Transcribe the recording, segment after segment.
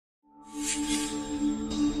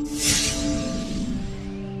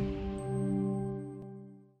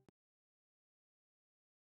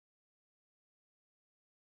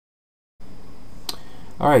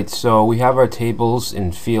Alright, so we have our tables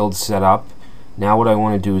and fields set up. Now what I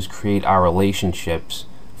want to do is create our relationships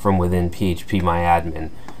from within PHP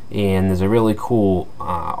Myadmin. And there's a really cool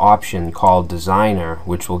option called Designer,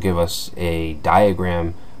 which will give us a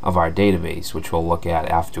diagram of our database, which we'll look at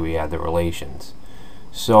after we add the relations.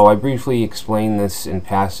 So I briefly explained this in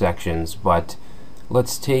past sections, but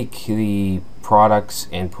let's take the products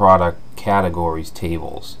and product categories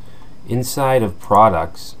tables. Inside of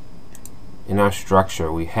products, in our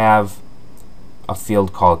structure, we have a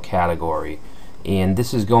field called category, and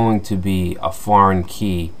this is going to be a foreign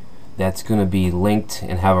key that's going to be linked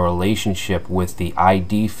and have a relationship with the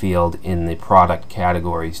ID field in the product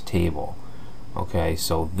categories table. Okay,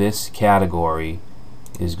 so this category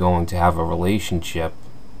is going to have a relationship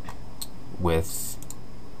with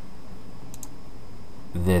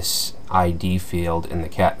this ID field in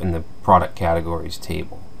the product categories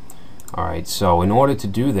table. Alright, so in order to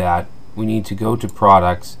do that, we need to go to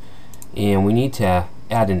products and we need to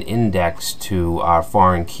add an index to our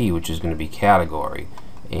foreign key, which is going to be category.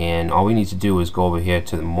 And all we need to do is go over here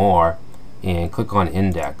to the more and click on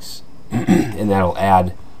index and that'll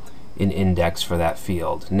add an index for that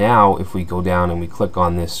field. Now if we go down and we click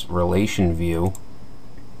on this relation view,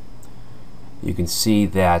 you can see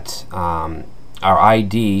that our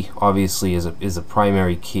ID obviously is a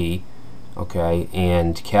primary key, okay,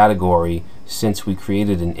 and category, since we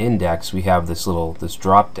created an index, we have this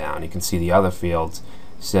drop down. You can see the other fields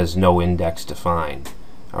says no index defined.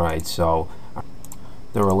 Alright, so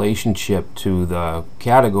the relationship to the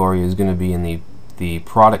category is going to be in the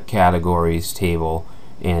product categories table,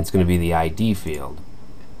 and it's going to be the ID field.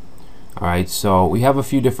 Alright, so we have a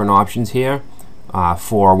few different options here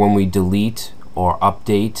for when we delete or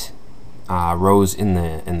update rows in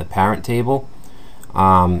the parent table.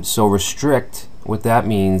 So restrict, what that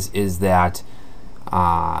means is that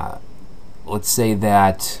let's say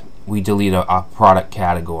that we delete a product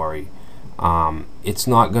category. It's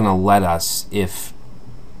not going to let us if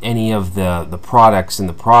any of the products in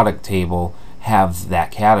the product table have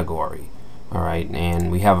that category. Alright,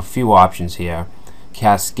 and we have a few options here.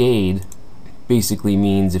 Cascade basically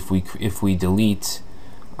means if we delete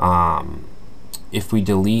a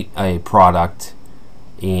product,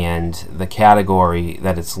 and the category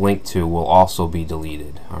that it's linked to will also be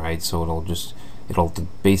deleted. Alright, so it'll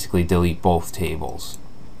basically delete both tables.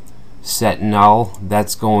 Set null,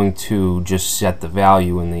 that's going to just set the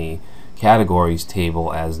value in the categories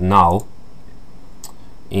table as null.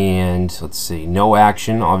 And let's see, no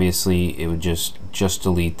action, obviously it would just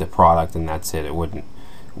delete the product and that's it. It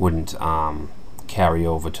wouldn't carry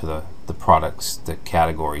over to the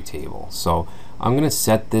category table. So I'm going to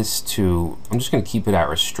set this to, I'm just going to keep it at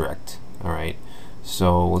restrict. Alright,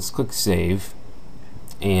 so let's click save,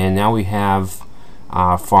 and now we have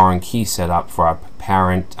our foreign key set up for our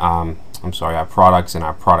parent, our products and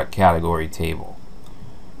our product category table.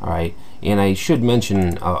 Alright, and I should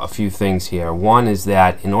mention a few things here. One is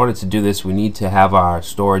that in order to do this, we need to have our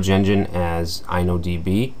storage engine as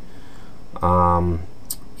InnoDB. And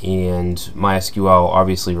MySQL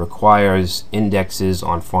obviously requires indexes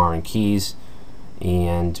on foreign keys,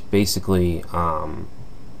 and basically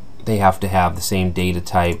they have to have the same data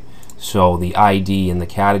type, so the ID in the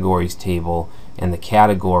categories table and the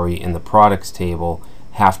category in the products table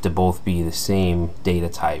have to both be the same data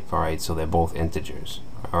type. Alright, so they're both integers,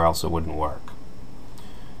 or else it wouldn't work.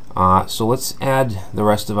 So let's add the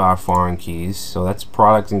rest of our foreign keys. So that's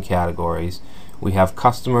products and categories. We have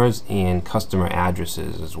customers and customer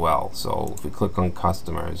addresses as well. So if we click on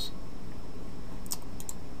customers,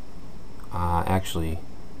 actually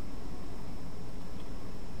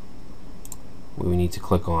we need to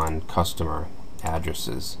click on customer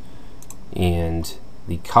addresses, and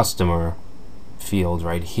the customer field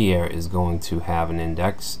right here is going to have an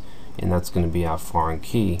index, and that's going to be our foreign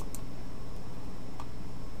key.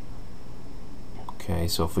 Okay,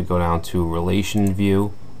 so if we go down to relation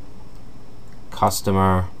view,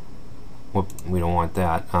 customer, whoop, we don't want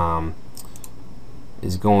that,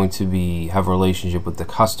 is going to have a relationship with the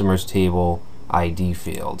customers table ID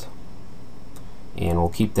field, and we'll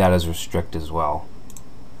keep that as restrict as well.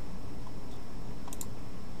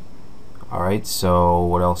 Alright, so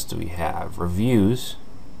what else do we have? Reviews.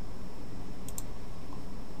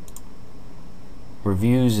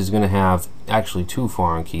 Reviews is going to have actually two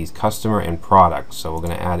foreign keys, customer and product, so we're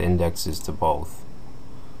going to add indexes to both.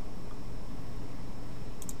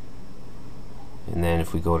 And then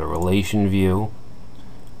if we go to relation view,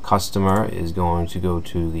 customer is going to go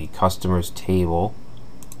to the customers table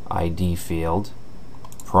ID field.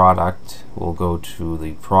 Product will go to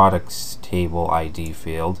the products table ID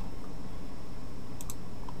field.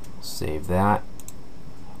 Save that.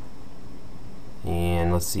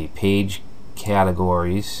 and let's see, page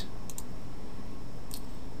categories.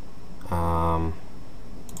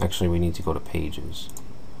 Actually, we need to go to pages,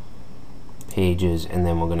 and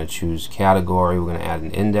then we're going to choose category. We're going to add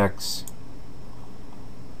an index.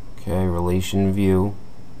 Okay, relation view,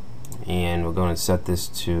 and we're going to set this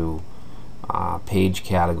to page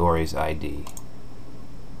categories ID.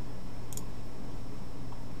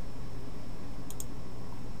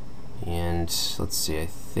 And let's see, I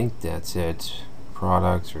think that's it.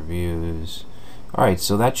 Products, reviews. Alright,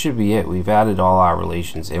 so that should be it. We've added all our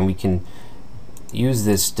relations, and we can use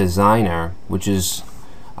this designer, which is,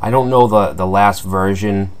 I don't know the last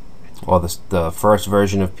version or the first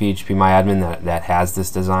version of PHP Myadmin that has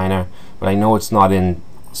this designer, but I know it's not in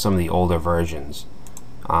some of the older versions.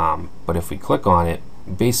 But if we click on it,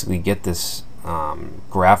 we basically get this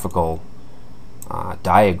graphical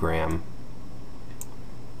diagram,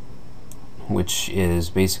 which is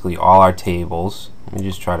basically all our tables. Let me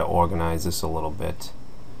just try to organize this a little bit.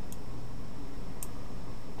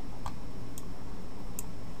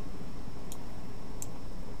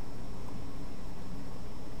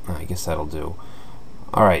 I guess that'll do.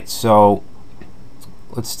 Alright, so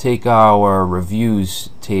let's take our reviews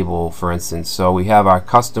table, for instance. So we have our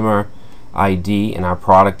customer ID and our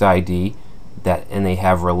product ID, and they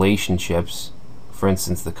have relationships. For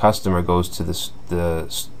instance, the customer goes to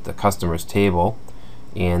the customer's table,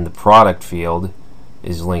 and the product field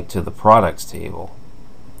is linked to the products table.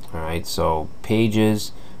 Alright, so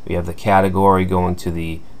pages, we have the category going to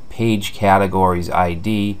the page categories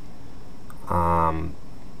ID.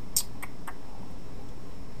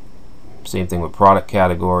 Same thing with product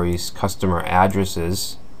categories. Customer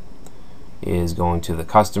addresses is going to the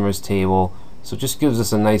customers table. So it just gives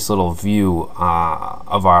us a nice little view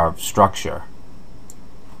of our structure.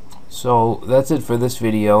 So that's it for this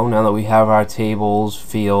video. Now that we have our tables,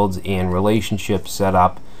 fields, and relationships set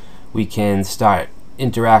up, we can start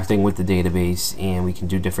interacting with the database, and we can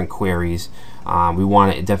do different queries. We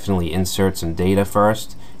want to definitely insert some data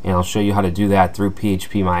first, and I'll show you how to do that through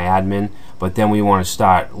PHP Myadmin. But then we want to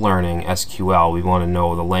start learning SQL. We want to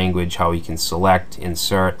know the language, how we can select,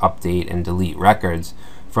 insert, update, and delete records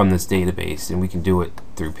from this database. And we can do it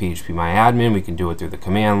through PHP Myadmin. We can do it through the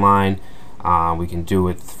command line. We can do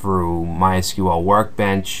it through MySQL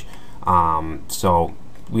Workbench. So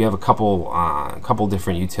we have a couple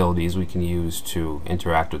different utilities we can use to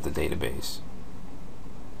interact with the database.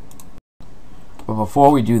 But before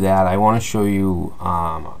we do that, I want to show you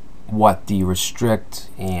what the restrict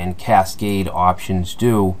and cascade options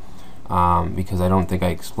do, because I don't think I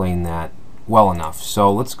explained that well enough. So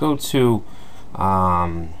let's go to,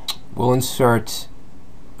 we'll insert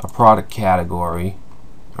a product category.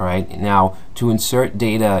 Alright, now to insert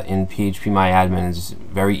data in PHP Myadmin is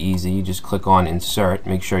very easy. You just click on Insert,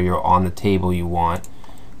 make sure you're on the table you want,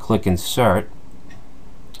 click Insert,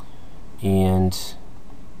 and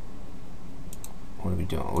what are we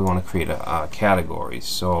doing? We want to create a category,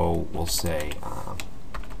 so we'll say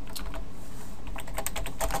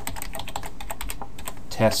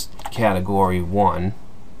test category 1.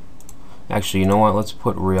 Actually, you know what? Let's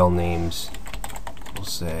put real names. We'll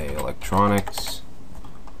say electronics.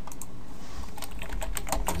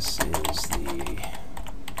 This is the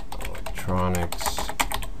electronics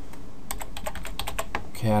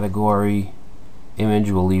category.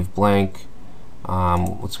 Image we'll leave blank.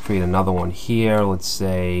 Let's create another one here. Let's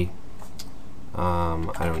say,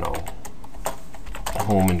 I don't know,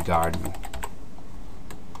 home and garden.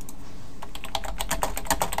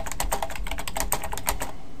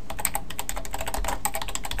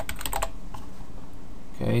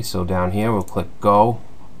 Okay, so down here we'll click Go.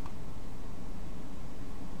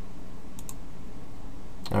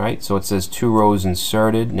 Alright, so it says 2 rows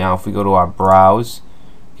inserted. Now if we go to our browse,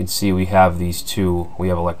 you can see we have these two. We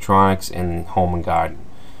have electronics and home and garden.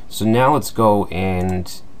 So now let's go and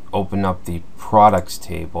open up the products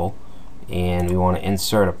table, and we want to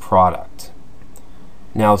insert a product.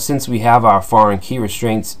 Now since we have our foreign key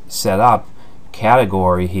restraints set up,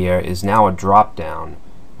 category here is now a drop down.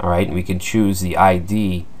 Alright, and we can choose the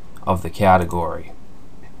ID of the category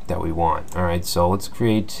that we want. Alright, so let's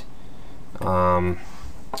create what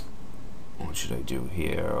should I do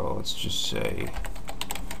here? Let's just say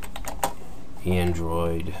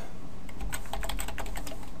Android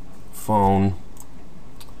phone,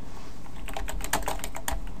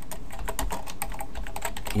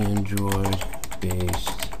 Android based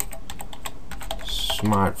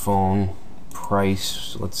smartphone,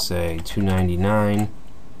 price, let's say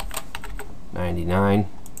 $299.99,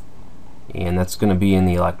 and that's going to be in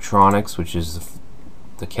the electronics, which is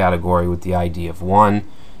the category with the ID of 1.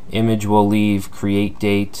 Image we'll leave create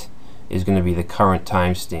date, is going to be the current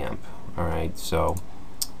timestamp. Alright, so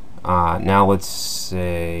now let's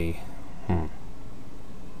say, I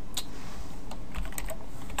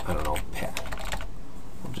don't know,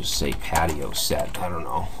 we'll just say patio set. I don't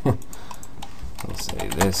know. We'll say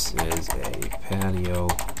this is a patio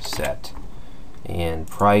set, and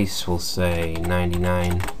price will say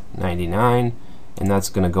 $99.99, and that's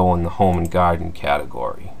going to go in the home and garden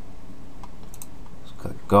category. Let's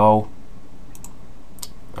click go.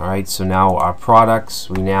 Alright, so now our products,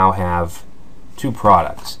 we now have 2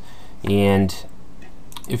 products, and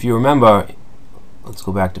if you remember, let's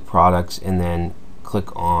go back to products and then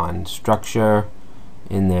click on structure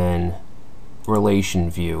and then relation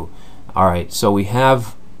view. Alright, so we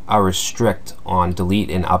have our restrict on delete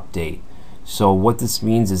and update. So what this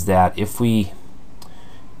means is that if we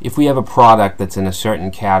have a product that's in a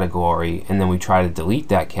certain category and then we try to delete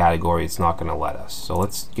that category, it's not going to let us. So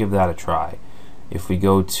let's give that a try. If we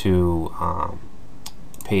go to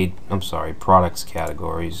products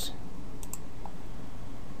categories,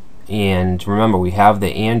 and remember we have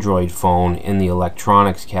the Android phone in the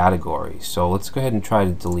electronics category, so let's go ahead and try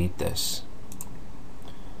to delete this.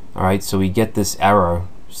 Alright, so we get this error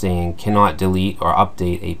saying cannot delete or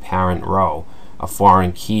update a parent row. A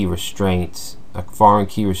foreign key restraint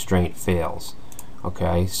fails.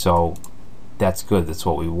 Okay, so that's good, that's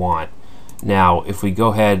what we want. Now if we go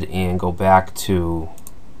ahead and go back to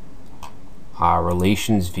our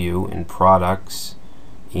relations view in products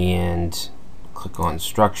and click on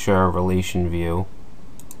structure, relation view.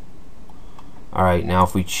 Alright, now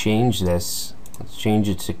if we change this, let's change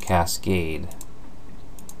it to cascade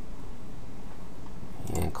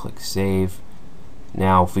and click save.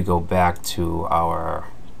 Now if we go back to our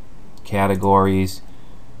categories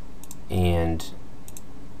and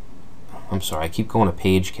I keep going to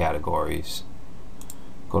page categories.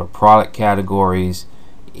 Go to product categories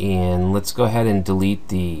and let's go ahead and delete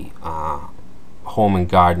the home and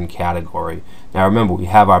garden category. Now remember we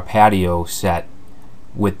have our patio set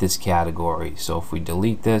with this category, so if we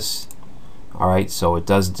delete this, alright, so it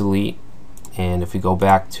does delete, and if we go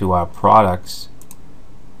back to our products,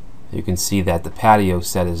 you can see that the patio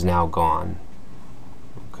set is now gone.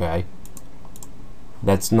 Okay,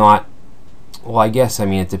 that's not, well, I guess, I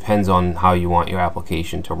mean, it depends on how you want your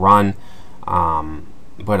application to run,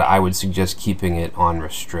 but I would suggest keeping it on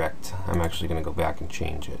restrict. I'm actually going to go back and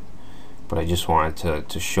change it, but I just wanted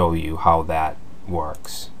to show you how that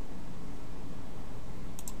works.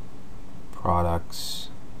 Products,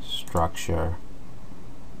 structure.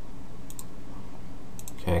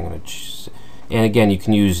 Okay, I'm going to, and again, you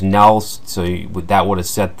can use null, so that would have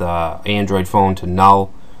set the Android phone to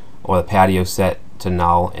null, or the patio set to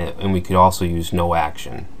null, and we could also use no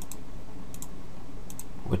action,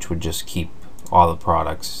 which would just keep all the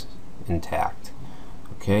products intact.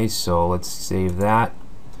 Okay, so let's save that.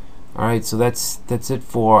 Alright, so that's it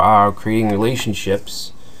for our creating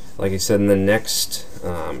relationships. Like I said, in the next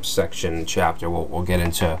chapter, we'll get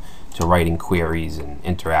into writing queries and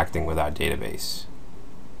interacting with our database.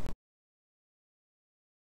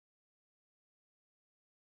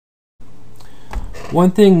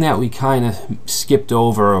 One thing that we kind of skipped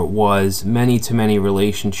over was many-to-many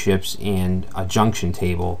relationships and a junction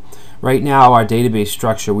table. Right now, our database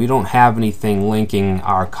structure, we don't have anything linking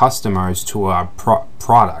our customers to our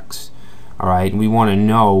products. All right, and we want to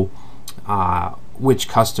know which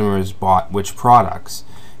customers bought which products.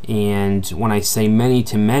 And when I say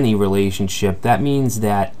many-to-many relationship, that means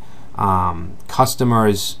that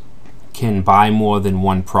customers can buy more than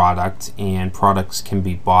one product, and products can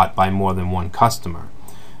be bought by more than one customer.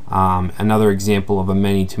 Another example of a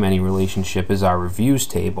many-to-many relationship is our reviews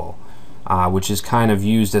table, which is kind of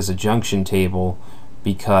used as a junction table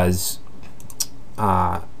because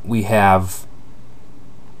we have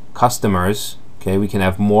customers. Okay, we can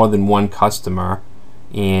have more than one customer,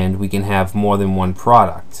 and we can have more than one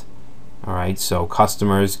product. All right, so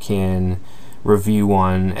customers can review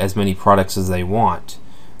on as many products as they want.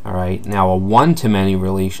 Alright, now a one-to-many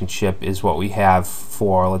relationship is what we have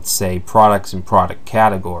for, let's say, products and product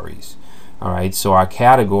categories. Alright, so our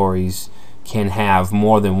categories can have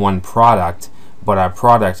more than one product, but our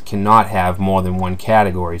product cannot have more than one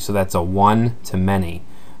category, so that's a one-to-many.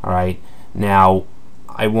 Alright, now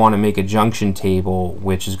I want to make a junction table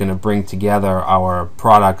which is going to bring together our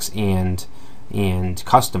products and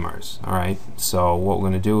customers. Alright, so what we're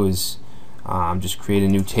going to do is just create a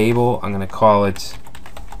new table. I'm going to call it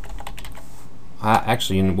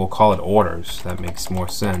actually, we'll call it orders. That makes more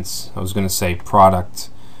sense. I was going to say product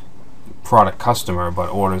customer, but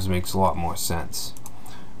orders makes a lot more sense.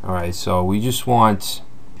 All right, so we just want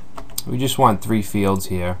 3 fields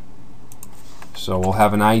here. So we'll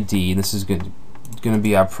have an ID. This is going to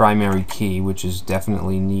be our primary key, which is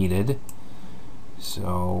definitely needed.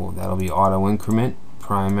 So that'll be auto increment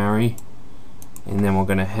primary, and then we're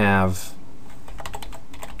going to have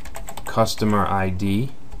customer ID,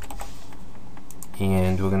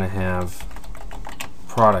 and we're going to have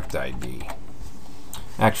product ID.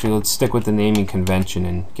 Actually, let's stick with the naming convention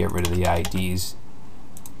and get rid of the IDs.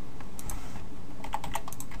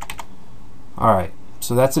 Alright,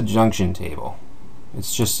 so that's a junction table.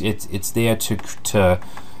 It's just it's there to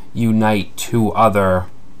unite two other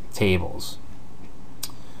tables.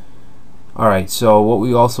 Alright, so what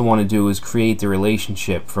we also want to do is create the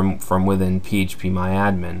relationship from within PHP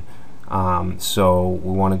Myadmin. So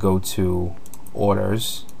we want to go to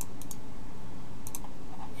orders,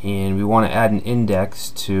 and we want to add an index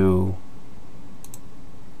to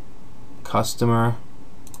customer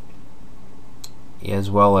as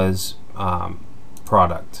well as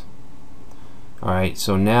product. Alright,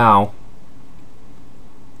 so now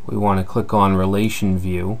we want to click on relation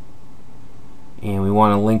view, and we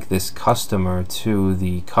want to link this customer to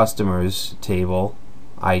the customers table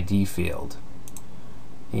ID field,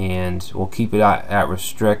 and we'll keep it at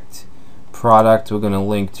restrict. Product, we're going to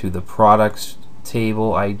link to the products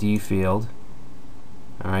table ID field.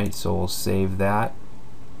 Alright, so we'll save that.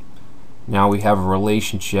 Now we have a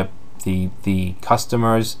relationship. The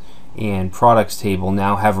customers and products table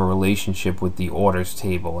now have a relationship with the orders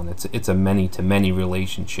table, and it's a many-to-many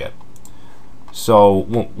relationship. So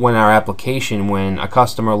when our application, when a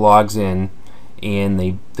customer logs in and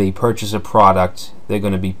they purchase a product, they're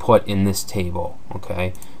going to be put in this table.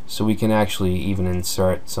 Okay, so we can actually even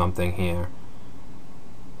insert something here.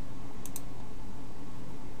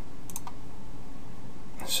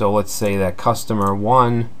 So let's say that customer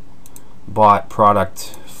 1 bought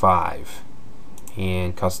product 5,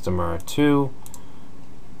 and customer 2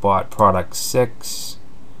 bought product 6.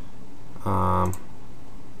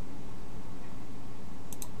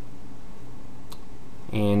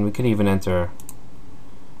 And we could even enter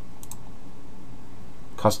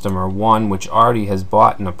customer 1, which already has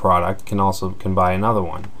bought in a product, can buy another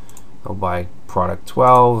one. They'll buy product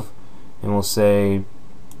 12, and we'll say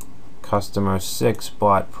customer 6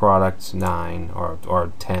 bought product 9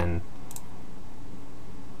 or 10.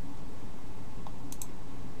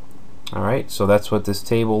 Alright, so that's what this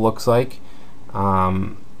table looks like.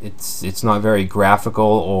 It's not very graphical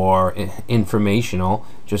or informational,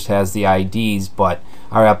 just has the IDs, but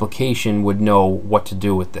our application would know what to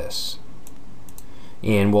do with this.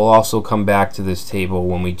 And we'll also come back to this table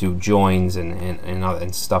when we do joins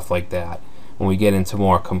and stuff like that, when we get into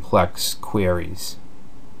more complex queries.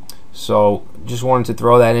 So just wanted to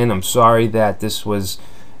throw that in. I'm sorry that this was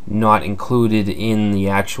not included in the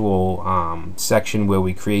actual section where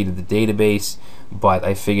we created the database, but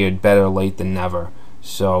I figured better late than never.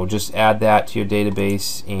 So just add that to your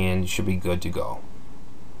database and you should be good to go.